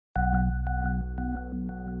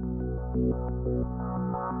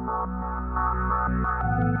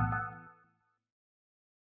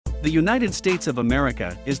The United States of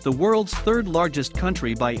America is the world's third largest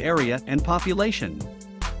country by area and population.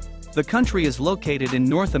 The country is located in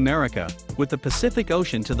North America, with the Pacific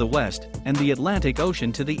Ocean to the west and the Atlantic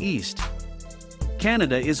Ocean to the east.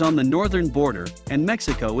 Canada is on the northern border, and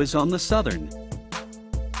Mexico is on the southern.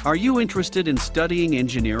 Are you interested in studying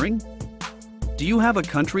engineering? Do you have a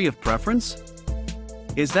country of preference?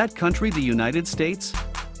 Is that country the United States?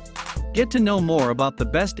 Get to know more about the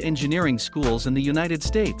best engineering schools in the United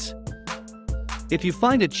States. If you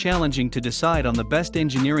find it challenging to decide on the best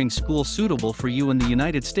engineering school suitable for you in the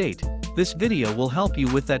United States, this video will help you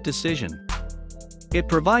with that decision. It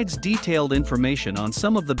provides detailed information on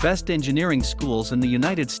some of the best engineering schools in the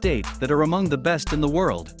United States that are among the best in the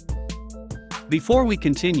world. Before we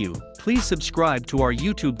continue, please subscribe to our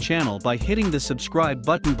YouTube channel by hitting the subscribe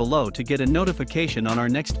button below to get a notification on our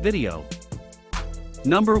next video.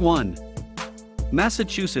 Number 1.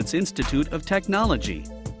 Massachusetts Institute of Technology.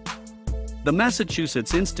 The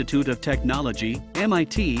Massachusetts Institute of Technology,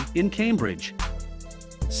 MIT, in Cambridge.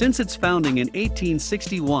 Since its founding in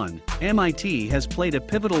 1861, MIT has played a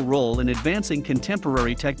pivotal role in advancing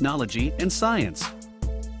contemporary technology and science.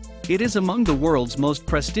 It is among the world's most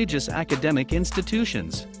prestigious academic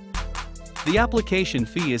institutions. The application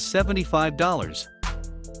fee is $75.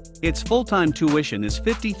 Its full-time tuition is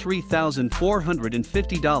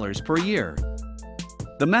 $53,450 per year.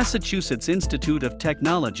 The Massachusetts Institute of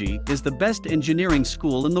Technology is the best engineering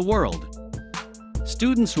school in the world.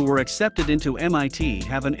 Students who were accepted into MIT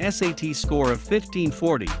have an SAT score of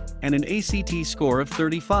 1540 and an ACT score of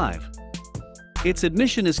 35. Its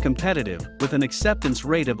admission is competitive, with an acceptance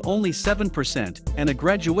rate of only 7% and a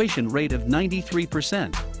graduation rate of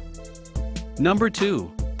 93%. Number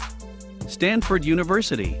 2. Stanford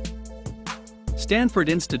University. Stanford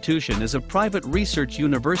Institution is a private research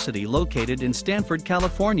university located in Stanford,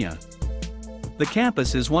 California. The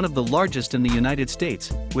campus is one of the largest in the United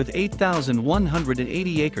States, with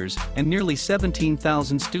 8,180 acres and nearly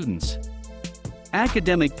 17,000 students.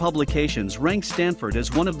 Academic publications rank Stanford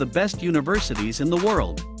as one of the best universities in the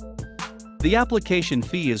world. The application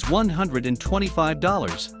fee is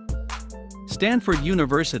 $125. Stanford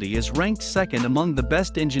University is ranked second among the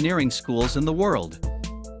best engineering schools in the world.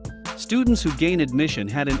 Students who gain admission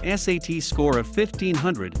had an SAT score of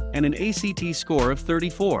 1500 and an ACT score of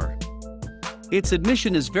 34. Its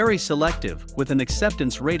admission is very selective, with an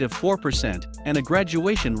acceptance rate of 4% and a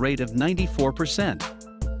graduation rate of 94%.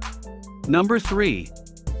 Number 3.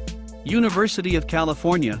 University of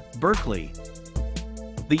California, Berkeley.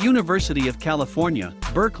 The University of California,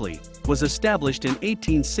 Berkeley, was established in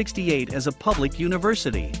 1868 as a public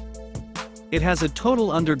university. It has a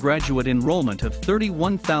total undergraduate enrollment of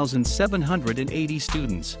 31,780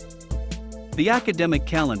 students. The academic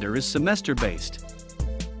calendar is semester-based.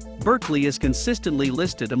 Berkeley is consistently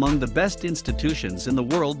listed among the best institutions in the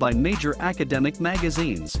world by major academic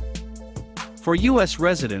magazines. For U.S.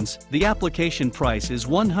 residents, the application price is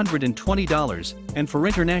 $120, and for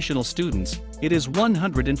international students, it is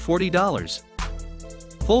 $140.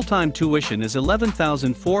 Full-time tuition is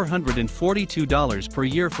 $11,442 per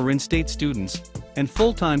year for in-state students, and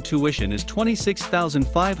full-time tuition is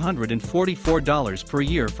 $26,544 per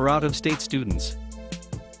year for out-of-state students.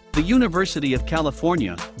 The University of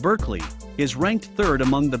California, Berkeley, is ranked third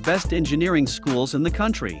among the best engineering schools in the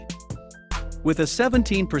country. With a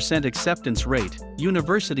 17% acceptance rate,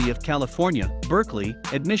 University of California, Berkeley,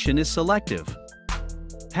 admission is selective.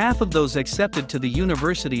 Half of those accepted to the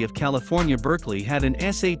University of California, Berkeley had an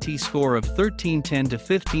SAT score of 1310 to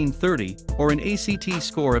 1530 or an ACT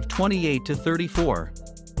score of 28 to 34.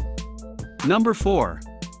 Number 4.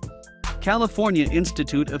 California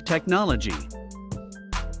Institute of Technology.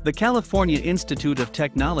 The California Institute of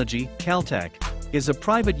Technology, Caltech, is a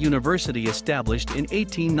private university established in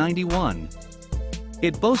 1891.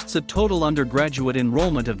 It boasts a total undergraduate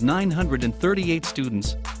enrollment of 938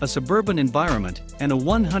 students, a suburban environment, and a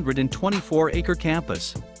 124-acre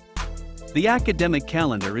campus. The academic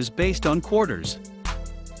calendar is based on quarters.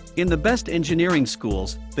 In the best engineering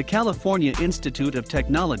schools, the California Institute of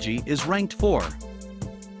Technology is ranked 4.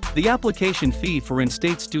 The application fee for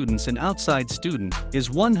in-state students and outside students is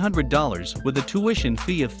 $100 with a tuition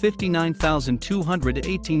fee of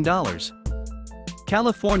 $59,218.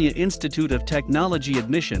 California Institute of Technology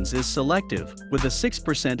admissions is selective, with a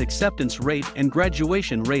 6% acceptance rate and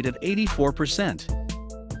graduation rate of 84%.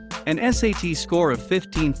 An SAT score of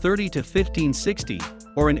 1530 to 1560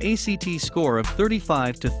 or an ACT score of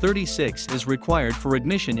 35 to 36 is required for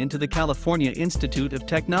admission into the California Institute of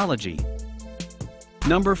Technology.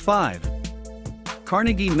 Number 5.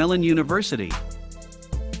 Carnegie Mellon University.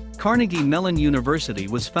 Carnegie Mellon University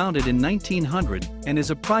was founded in 1900 and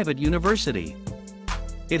is a private university.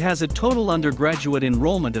 It has a total undergraduate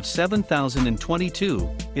enrollment of 7,022,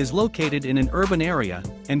 is located in an urban area,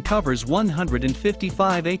 and covers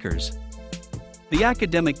 155 acres. The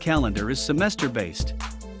academic calendar is semester-based.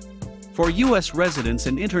 For U.S. residents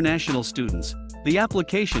and international students, the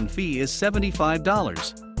application fee is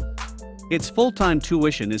 $75. Its full-time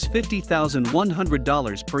tuition is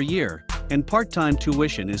 $50,100 per year, and part-time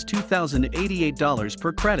tuition is $2,088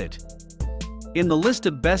 per credit. In the list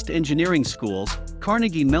of best engineering schools,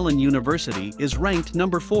 Carnegie Mellon University is ranked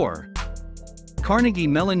number 4. Carnegie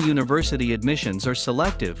Mellon University admissions are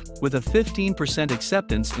selective, with a 15%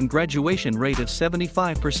 acceptance and graduation rate of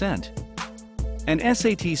 75%. An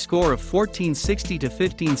SAT score of 1460 to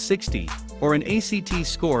 1560, or an ACT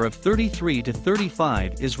score of 33 to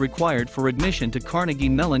 35 is required for admission to Carnegie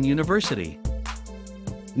Mellon University.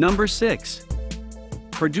 Number 6.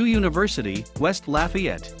 Purdue University, West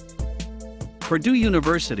Lafayette. Purdue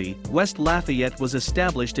University, West Lafayette was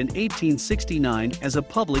established in 1869 as a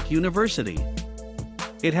public university.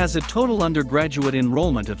 It has a total undergraduate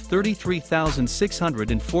enrollment of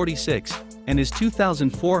 33,646 and is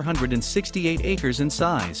 2,468 acres in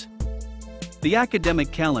size. The academic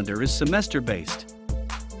calendar is semester-based.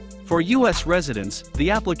 For U.S. residents,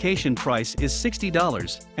 the application price is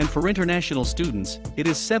 $60, and for international students, it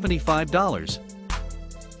is $75.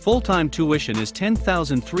 Full-time tuition is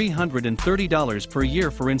 $10,330 per year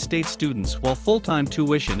for in-state students, while full-time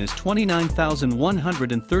tuition is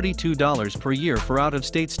 $29,132 per year for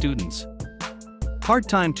out-of-state students.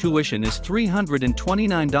 Part-time tuition is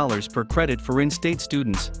 $329 per credit for in-state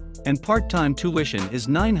students, and part-time tuition is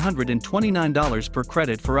 $929 per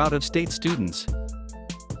credit for out-of-state students.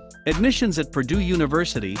 Admissions at Purdue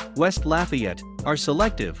University, West Lafayette, are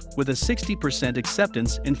selective, with a 60%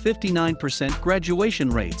 acceptance and 59%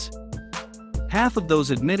 graduation rates. Half of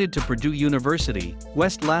those admitted to Purdue University,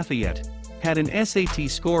 West Lafayette, had an SAT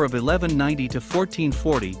score of 1190 to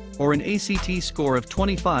 1440, or an ACT score of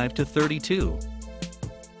 25 to 32.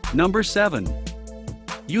 Number 7.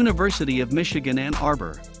 University of Michigan Ann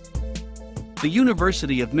Arbor. The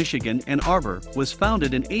University of Michigan Ann Arbor was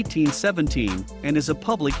founded in 1817 and is a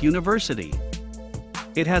public university.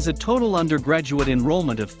 It has a total undergraduate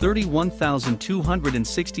enrollment of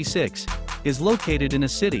 31,266, is located in a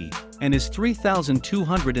city, and is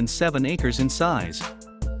 3,207 acres in size.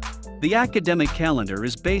 The academic calendar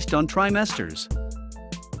is based on trimesters.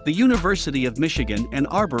 The University of Michigan Ann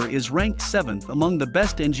Arbor is ranked 7th among the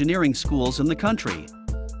best engineering schools in the country.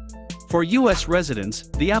 For U.S. residents,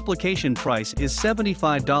 the application price is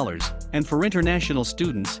 $75, and for international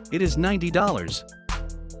students, it is $90.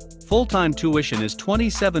 Full-time tuition is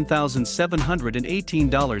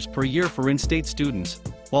 $27,718 per year for in-state students,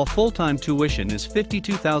 while full-time tuition is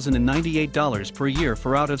 $52,098 per year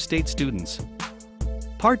for out-of-state students.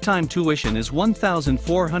 Part-time tuition is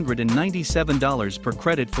 $1,497 per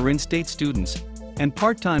credit for in-state students, and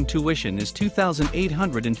part-time tuition is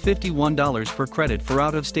 $2,851 per credit for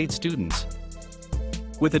out-of-state students.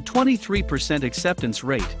 With a 23% acceptance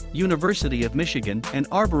rate, University of Michigan Ann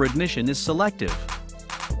Arbor admission is selective.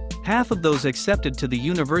 Half of those accepted to the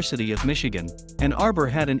University of Michigan Ann Arbor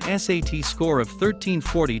had an SAT score of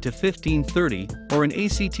 1340 to 1530, or an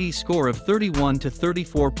ACT score of 31 to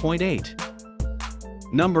 34.8.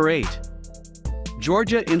 Number 8.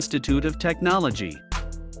 Georgia Institute of Technology.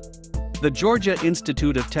 The Georgia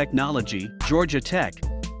Institute of Technology, Georgia Tech,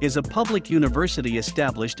 is a public university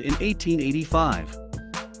established in 1885.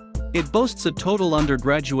 It boasts a total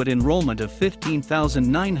undergraduate enrollment of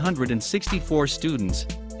 15,964 students,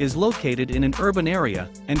 is located in an urban area,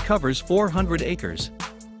 and covers 400 acres.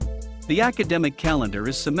 The academic calendar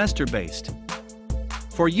is semester-based.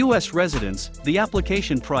 For U.S. residents, the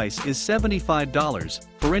application price is $75.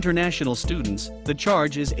 For international students, the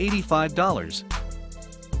charge is $85.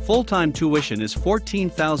 Full-time tuition is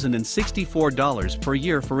 $14,064 per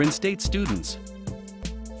year for in-state students.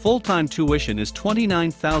 Full-time tuition is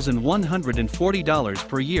 $29,140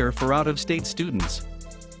 per year for out-of-state students.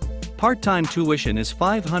 Part-time tuition is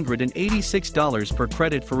 $586 per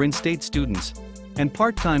credit for in-state students, and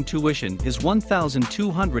part-time tuition is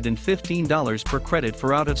 $1,215 per credit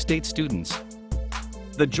for out-of-state students.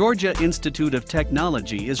 The Georgia Institute of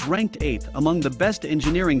Technology is ranked 8th among the best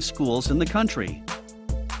engineering schools in the country.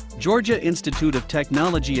 Georgia Institute of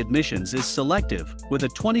Technology admissions is selective, with a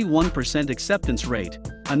 21% acceptance rate,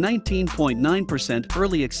 a 19.9%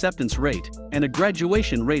 early acceptance rate, and a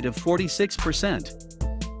graduation rate of 46%.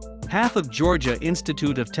 Half of Georgia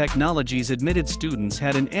Institute of Technology's admitted students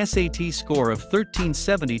had an SAT score of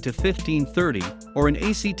 1370 to 1530, or an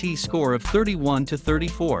ACT score of 31 to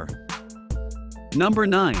 34. Number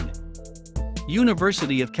 9.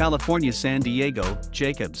 University of California San Diego,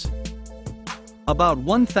 Jacobs. About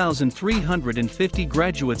 1,350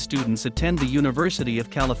 graduate students attend the University of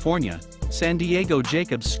California, San Diego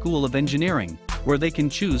Jacobs School of Engineering, where they can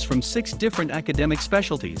choose from 6 different academic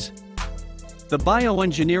specialties. The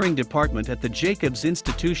bioengineering department at the Jacobs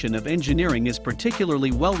Institution of Engineering is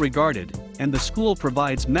particularly well regarded, and the school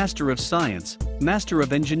provides Master of Science, Master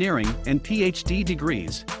of Engineering, and PhD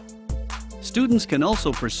degrees. Students can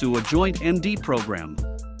also pursue a joint MD program.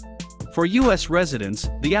 For U.S. residents,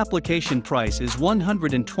 the application price is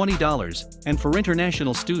 $120, and for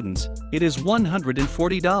international students, it is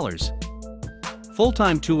 $140.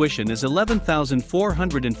 Full-time tuition is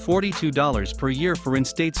 $11,442 per year for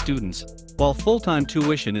in-state students, while full-time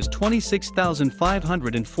tuition is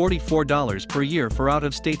 $26,544 per year for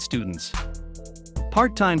out-of-state students.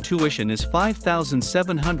 Part-time tuition is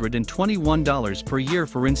 $5,721 per year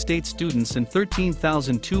for in-state students and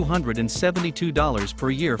 $13,272 per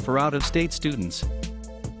year for out-of-state students.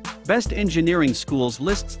 Best Engineering Schools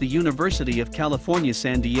lists the University of California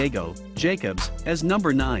San Diego, Jacobs, as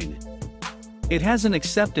number 9. It has an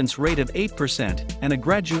acceptance rate of 8% and a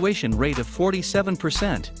graduation rate of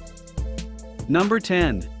 47%. Number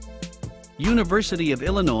 10. University of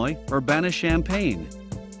Illinois, Urbana-Champaign.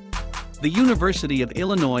 The University of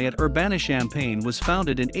Illinois at Urbana-Champaign was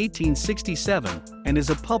founded in 1867 and is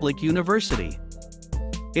a public university.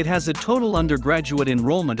 It has a total undergraduate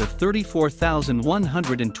enrollment of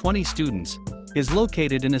 34,120 students, is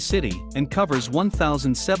located in a city, and covers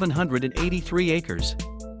 1,783 acres.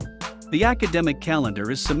 The academic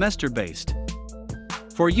calendar is semester-based.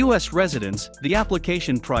 For U.S. residents, the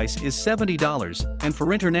application price is $70, and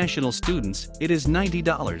for international students, it is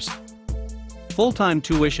 $90. Full-time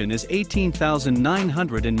tuition is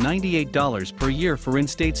 $18,998 per year for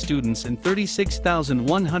in-state students and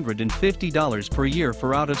 $36,150 per year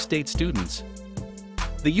for out-of-state students.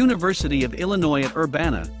 The University of Illinois at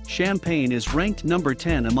Urbana-Champaign is ranked number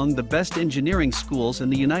 10 among the best engineering schools in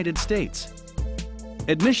the United States.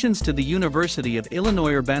 Admissions to the University of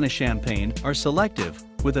Illinois Urbana-Champaign are selective,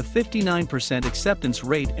 with a 59% acceptance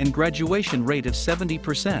rate and graduation rate of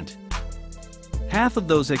 70%. Half of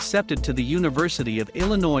those accepted to the University of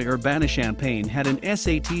Illinois Urbana-Champaign had an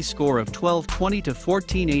SAT score of 1220 to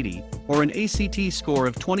 1480, or an ACT score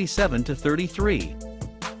of 27 to 33.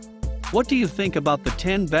 What do you think about the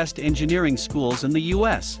 10 best engineering schools in the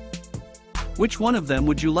U.S.? Which one of them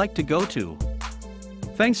would you like to go to?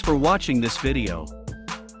 Thanks for watching this video.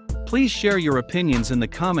 Please share your opinions in the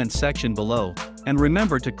comments section below, and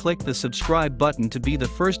remember to click the subscribe button to be the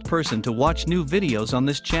first person to watch new videos on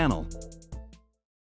this channel.